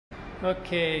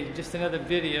Okay, just another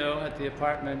video at the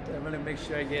apartment. I'm going to make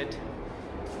sure I get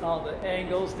all the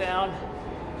angles down.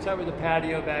 Start with the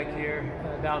patio back here.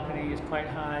 Balcony is quite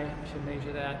high. I should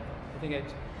measure that. I think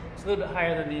it's a little bit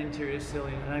higher than the interior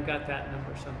ceiling, and I've got that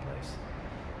number someplace.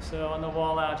 So on the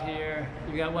wall out here,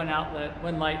 you've got one outlet,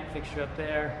 one light fixture up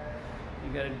there.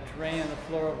 You've got a drain on the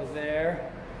floor over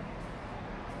there.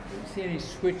 You don't see any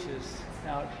switches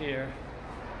out here.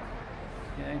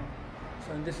 Okay.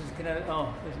 So this is gonna,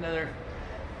 there's another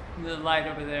light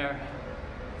over there.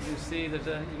 You can see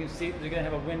they're gonna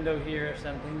have a window here or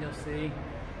something. You'll see.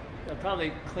 They'll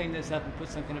probably clean this up and put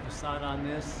some kind of facade on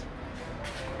this.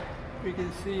 You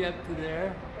can see up to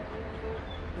there.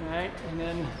 All right, and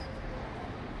then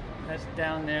that's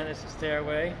down there. That's the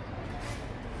stairway.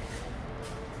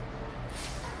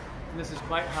 And this is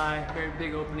quite high. Very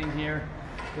big opening here.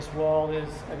 This wall is,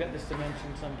 I've got this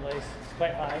dimension someplace. It's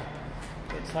quite high.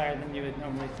 It's higher than you would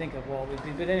normally think a wall would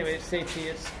be. But anyway, it's safety.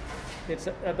 It's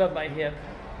above my hip.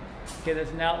 Okay, there's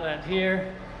an outlet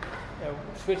here.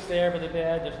 A switch there for the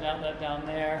bed. There's an outlet down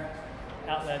there.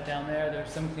 Outlet down there.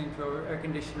 There's something for air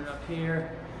conditioner up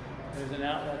here. There's an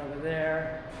outlet over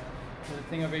there. There's a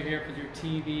thing over here for your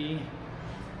TV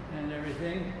and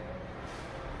everything.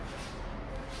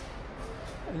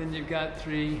 And then you've got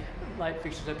 3 light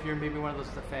fixtures up here. Maybe one of those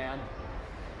is the fan.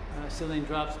 Ceiling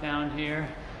drops down here.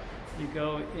 You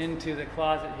go into the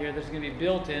closet here. There's going to be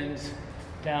built-ins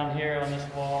down here on this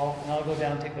wall. And I'll go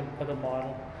down and take the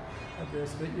model of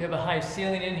this. But you have a high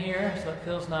ceiling in here, so it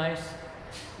feels nice.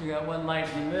 You got one light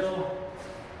in the middle.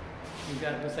 You've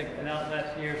got looks like an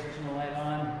outlet here, switching the light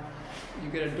on.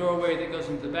 You've got a doorway that goes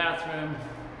into the bathroom.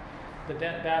 The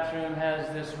bathroom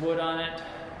has this wood on it.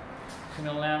 It's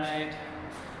going to laminate.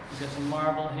 You've got some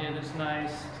marble here that's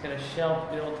nice. It's got a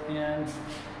shelf built in.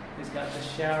 It's got the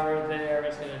shower there.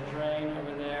 It's got a drain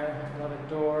over there. We'll have a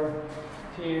door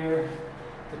here.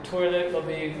 The toilet will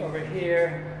be over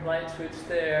here. Light switch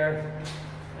there.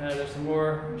 There's some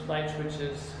more light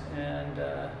switches and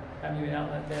maybe an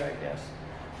outlet there, I guess.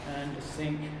 And a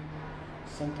sink,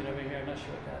 something over here. I'm not sure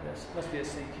what that is. Must be a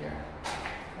sink here.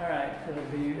 All right, it'll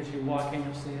be as you walk in,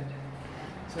 you'll see it.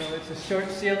 So it's a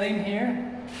short ceiling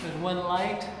here. There's one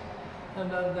light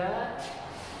above that.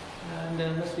 And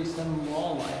there must be some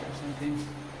wall light or something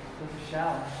for the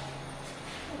shower.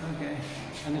 Okay.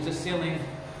 And there's a ceiling,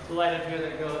 the light up here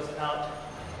that goes out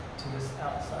to this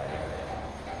outside area.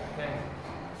 Okay.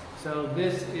 So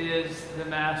this is the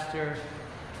master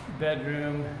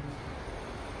bedroom.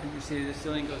 And you see the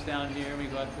ceiling goes down here and we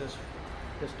go out to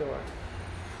this door.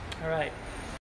 All right.